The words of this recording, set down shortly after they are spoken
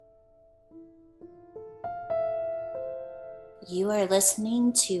You are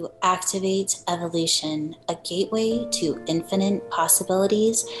listening to Activate Evolution, a gateway to infinite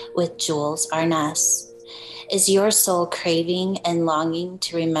possibilities with Jules Arness. Is your soul craving and longing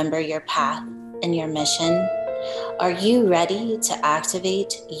to remember your path and your mission? Are you ready to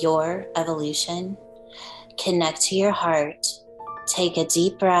activate your evolution? Connect to your heart, take a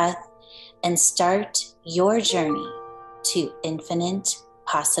deep breath, and start your journey to infinite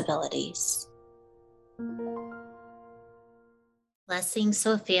possibilities. Blessings,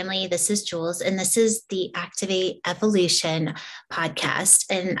 soul family. This is Jules, and this is the Activate Evolution podcast.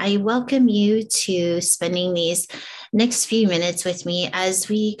 And I welcome you to spending these next few minutes with me as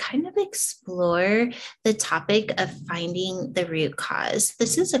we kind of explore the topic of finding the root cause.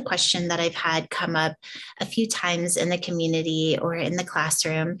 This is a question that I've had come up a few times in the community or in the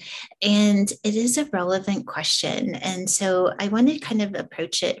classroom, and it is a relevant question. And so I want to kind of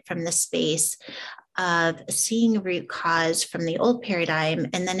approach it from the space of seeing a root cause from the old paradigm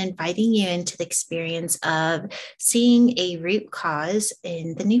and then inviting you into the experience of seeing a root cause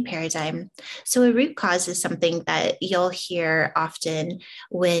in the new paradigm. So, a root cause is something that you'll hear often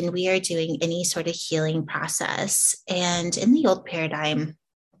when we are doing any sort of healing process. And in the old paradigm,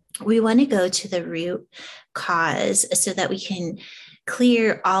 we want to go to the root cause so that we can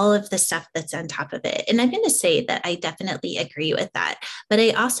clear all of the stuff that's on top of it. And I'm going to say that I definitely agree with that. But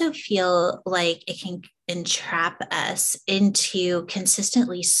I also feel like it can entrap us into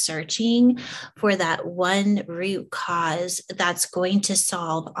consistently searching for that one root cause that's going to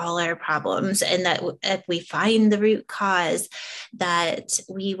solve all our problems. And that if we find the root cause, that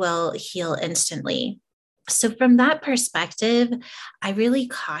we will heal instantly. So, from that perspective, I really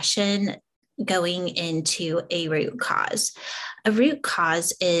caution going into a root cause. A root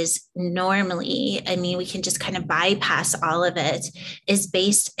cause is normally, we can just kind of bypass all of it, is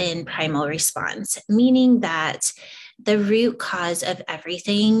based in primal response, meaning that the root cause of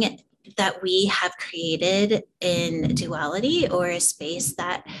everything that we have created in duality, or a space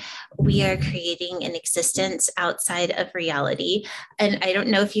that we are creating an existence outside of reality. And I don't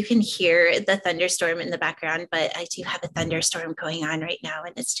know if you can hear the thunderstorm in the background, but I do have a thunderstorm going on right now,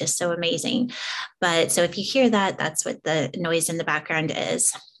 and it's just so amazing. But so if you hear that, that's what the noise in the background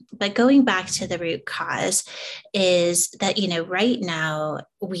is. But going back to the root cause is that, right now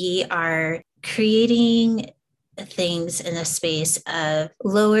we are creating things in a space of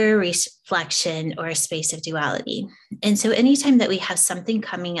lower reflection or a space of duality. And so anytime that we have something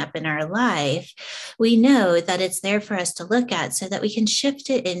coming up in our life, we know that it's there for us to look at so that we can shift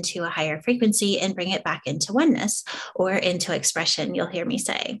it into a higher frequency and bring it back into oneness or into expression, you'll hear me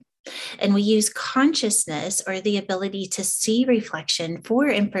say. And we use consciousness, or the ability to see reflection, for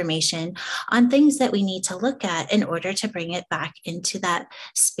information on things that we need to look at in order to bring it back into that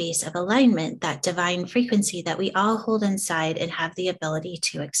space of alignment, that divine frequency that we all hold inside and have the ability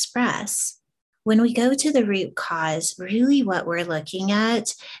to express. When we go to the root cause, really what we're looking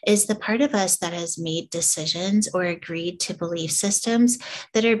at is the part of us that has made decisions or agreed to belief systems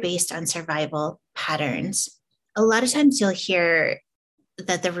that are based on survival patterns. A lot of times you'll hear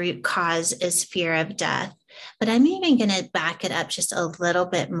that the root cause is fear of death. But I'm even going to back it up just a little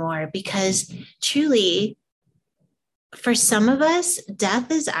bit more, because truly, for some of us, death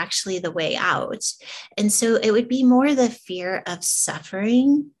is actually the way out. And so it would be more the fear of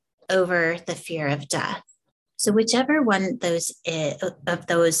suffering over the fear of death. So whichever one of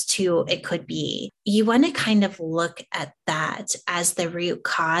those two it could be, you want to kind of look at that as the root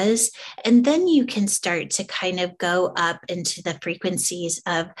cause. And then you can start to kind of go up into the frequencies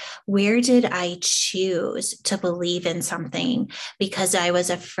of, where did I choose to believe in something because I was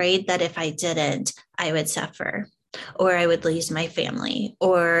afraid that if I didn't, I would suffer, or I would lose my family,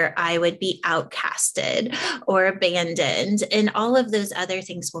 or I would be outcasted or abandoned. And all of those other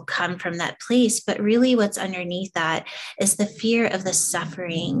things will come from that place. But really, what's underneath that is the fear of the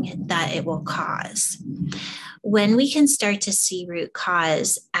suffering that it will cause. When we can start to see root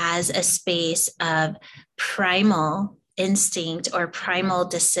cause as a space of primal instinct or primal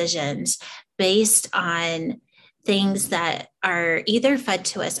decisions based on things that are either fed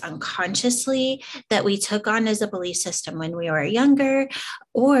to us unconsciously, that we took on as a belief system when we were younger,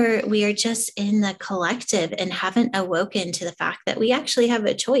 or we are just in the collective and haven't awoken to the fact that we actually have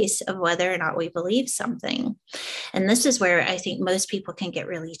a choice of whether or not we believe something. And this is where I think most people can get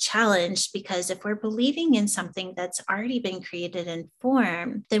really challenged, because if we're believing in something that's already been created in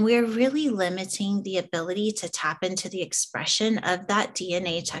form, then we're really limiting the ability to tap into the expression of that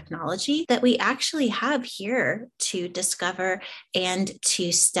DNA technology that we actually have here to discover and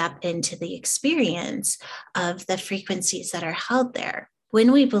to step into the experience of the frequencies that are held there.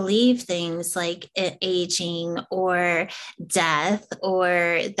 When we believe things like aging or death,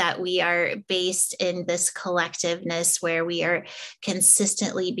 or that we are based in this collectiveness where we are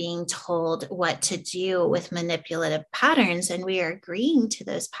consistently being told what to do with manipulative patterns, and we are agreeing to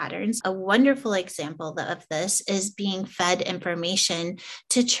those patterns, a wonderful example of this is being fed information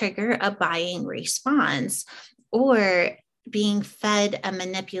to trigger a buying response, or being fed a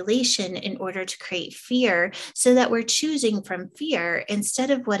manipulation in order to create fear, so that we're choosing from fear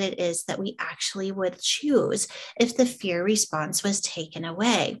instead of what it is that we actually would choose if the fear response was taken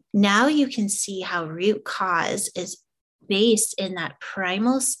away. Now you can see how root cause is based in that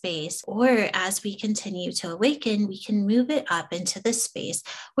primal space, or as we continue to awaken, we can move it up into the space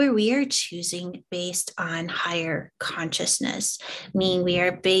where we are choosing based on higher consciousness, meaning we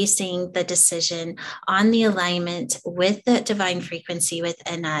are basing the decision on the alignment with the divine frequency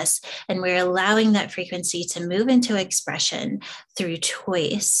within us, and we're allowing that frequency to move into expression through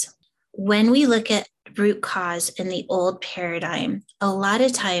choice. When we look at root cause in the old paradigm, a lot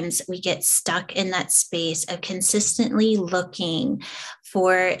of times we get stuck in that space of consistently looking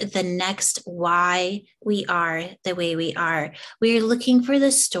for the next why we are the way we are. We are looking for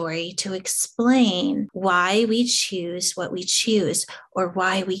the story to explain why we choose what we choose, or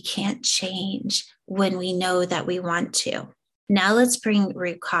why we can't change when we know that we want to. Now let's bring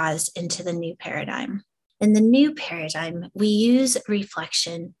root cause into the new paradigm. In the new paradigm, we use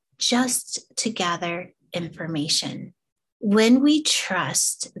reflection just to gather information. When we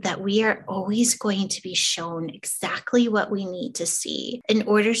trust that we are always going to be shown exactly what we need to see in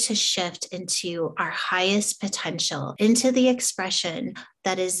order to shift into our highest potential, into the expression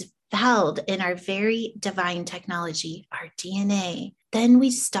that is held in our very divine technology, our DNA, then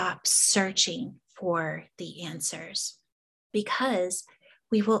we stop searching for the answers, because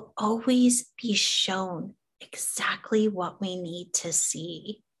we will always be shown exactly what we need to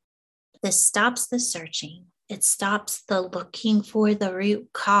see. This stops the searching. It stops the looking for the root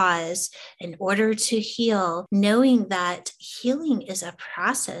cause in order to heal, knowing that healing is a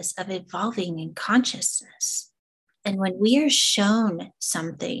process of evolving in consciousness. And when we are shown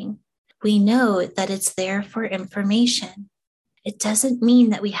something, we know that it's there for information. It doesn't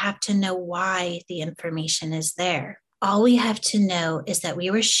mean that we have to know why the information is there. All we have to know is that we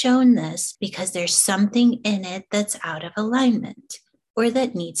were shown this because there's something in it that's out of alignment, or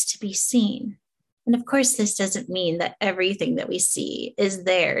that needs to be seen. And of course, this doesn't mean that everything that we see is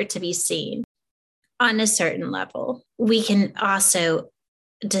there to be seen. On a certain level, we can also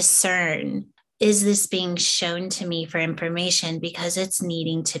discern, is this being shown to me for information because it's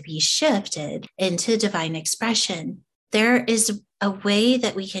needing to be shifted into divine expression? There is a way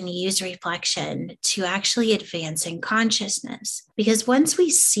that we can use reflection to actually advance in consciousness, because once we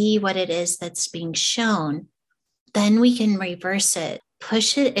see what it is that's being shown, then we can reverse it,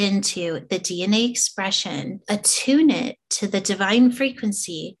 push it into the DNA expression, attune it to the divine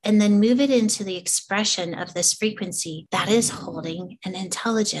frequency, and then move it into the expression of this frequency that is holding an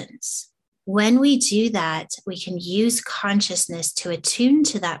intelligence. When we do that, we can use consciousness to attune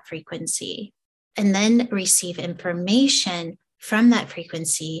to that frequency and then receive information from that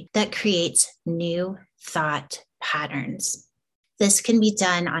frequency that creates new thought patterns. This can be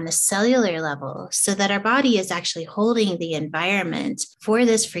done on a cellular level so that our body is actually holding the environment for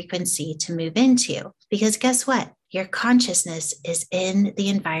this frequency to move into. Because guess what? Your consciousness is in the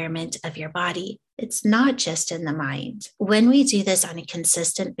environment of your body. It's not just in the mind. When we do this on a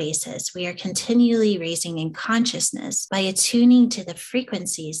consistent basis, we are continually raising in consciousness by attuning to the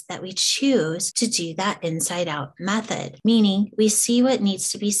frequencies that we choose to do that inside out method, meaning we see what needs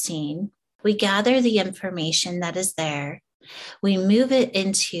to be seen, we gather the information that is there, we move it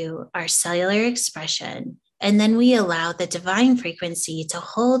into our cellular expression, and then we allow the divine frequency to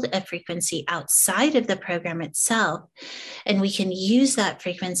hold a frequency outside of the program itself. And we can use that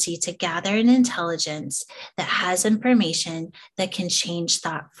frequency to gather an intelligence that has information that can change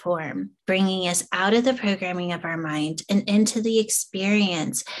thought form, bringing us out of the programming of our mind and into the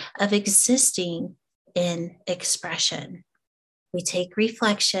experience of existing in expression. We take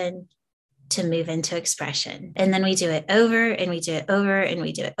reflection to move into expression. And then we do it over and we do it over and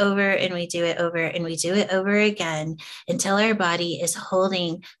we do it over and we do it over and we do it over again until our body is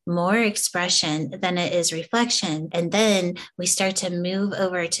holding more expression than it is reflection. And then we start to move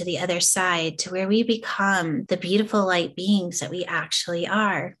over to the other side to where we become the beautiful light beings that we actually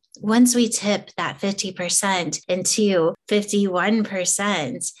are. Once we tip that 50% into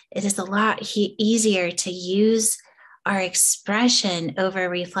 51%, it is a lot easier to use our expression over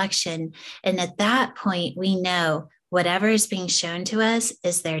reflection. And at that point, we know Whatever is being shown to us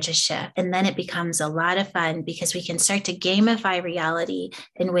is there to shift. And then it becomes a lot of fun because we can start to gamify reality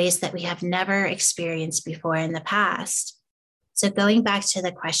in ways that we have never experienced before in the past. So going back to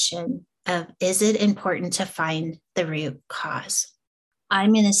the question of, is it important to find the root cause?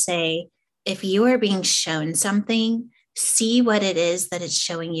 I'm going to say, if you are being shown something, see what it is that it's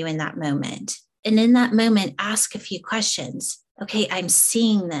showing you in that moment. And in that moment, ask a few questions. Okay, I'm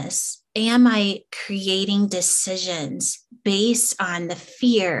seeing this. Am I creating decisions based on the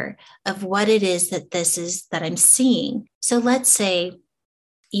fear of what it is that this is that I'm seeing? So let's say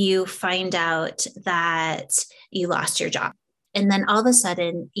you find out that you lost your job. And then all of a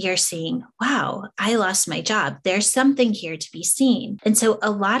sudden you're seeing, wow, I lost my job. There's something here to be seen. And so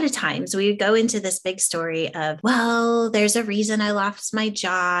a lot of times we go into this big story of, well, there's a reason I lost my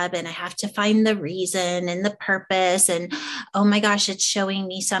job and I have to find the reason and the purpose. And oh my gosh, it's showing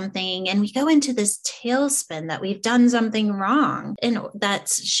me something. And we go into this tailspin that we've done something wrong and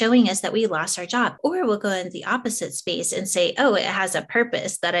that's showing us that we lost our job. Or we'll go into the opposite space and say, oh, it has a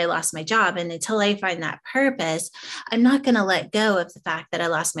purpose that I lost my job. And until I find that purpose, I'm not going to let go of the fact that I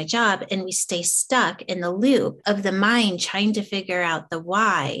lost my job, and we stay stuck in the loop of the mind trying to figure out the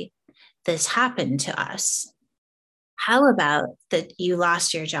why this happened to us. How about that you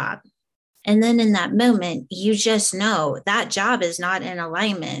lost your job? And then in that moment, you just know that job is not in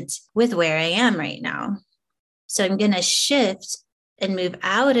alignment with where I am right now. So I'm going to shift and move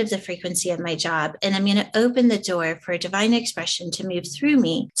out of the frequency of my job. And I'm going to open the door for a divine expression to move through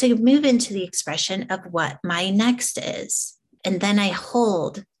me, to move into the expression of what my next is. And then I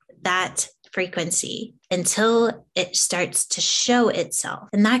hold that frequency until it starts to show itself.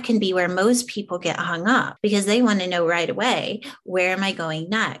 And that can be where most people get hung up because they want to know right away, where am I going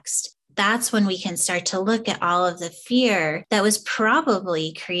next? That's when we can start to look at all of the fear that was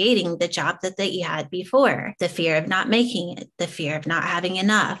probably creating the job that you had before. The fear of not making it, the fear of not having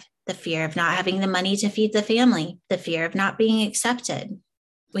enough, the fear of not having the money to feed the family, the fear of not being accepted.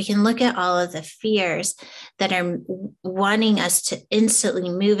 We can look at all of the fears that are wanting us to instantly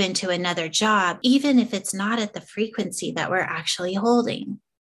move into another job, even if it's not at the frequency that we're actually holding.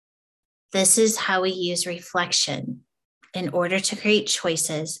 This is how we use reflection in order to create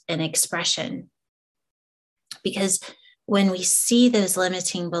choices and expression. Because when we see those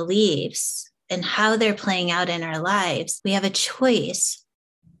limiting beliefs and how they're playing out in our lives, we have a choice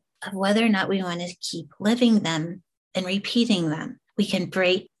of whether or not we want to keep living them and repeating them. We can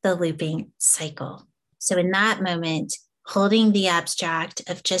break the looping cycle. So in that moment, holding the abstract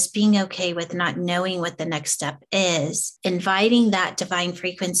of just being okay with not knowing what the next step is, inviting that divine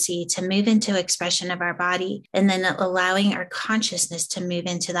frequency to move into expression of our body, and then allowing our consciousness to move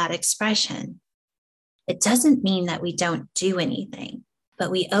into that expression. It doesn't mean that we don't do anything, but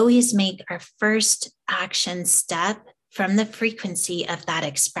we always make our first action step from the frequency of that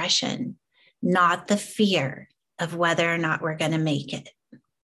expression, not the fear of whether or not we're going to make it.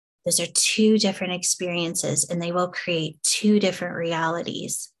 Those are two different experiences, and they will create two different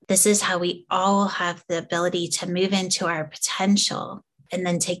realities. This is how we all have the ability to move into our potential and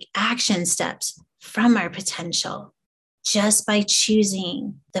then take action steps from our potential just by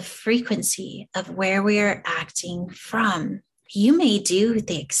choosing the frequency of where we are acting from. You may do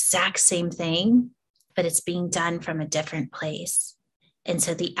the exact same thing, but it's being done from a different place. And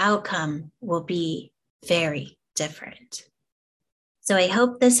so the outcome will be very different. So I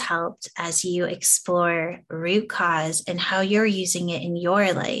hope this helped as you explore root cause and how you're using it in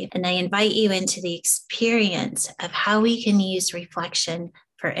your life. And I invite you into the experience of how we can use reflection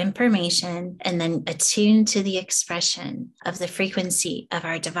for information and then attune to the expression of the frequency of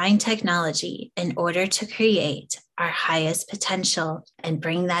our divine technology in order to create our highest potential and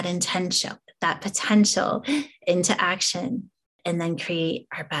bring that potential into action and then create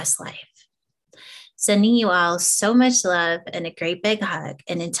our best life. Sending you all so much love and a great big hug.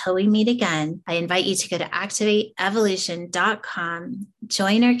 And until we meet again, I invite you to go to activateevolution.com,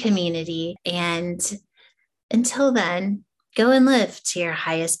 join our community, and until then, go and live to your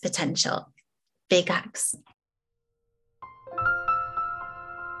highest potential. Big hugs.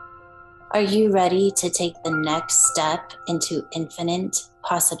 Are you ready to take the next step into infinite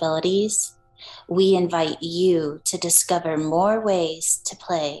possibilities? We invite you to discover more ways to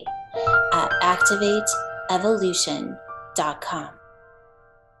play at activateevolution.com.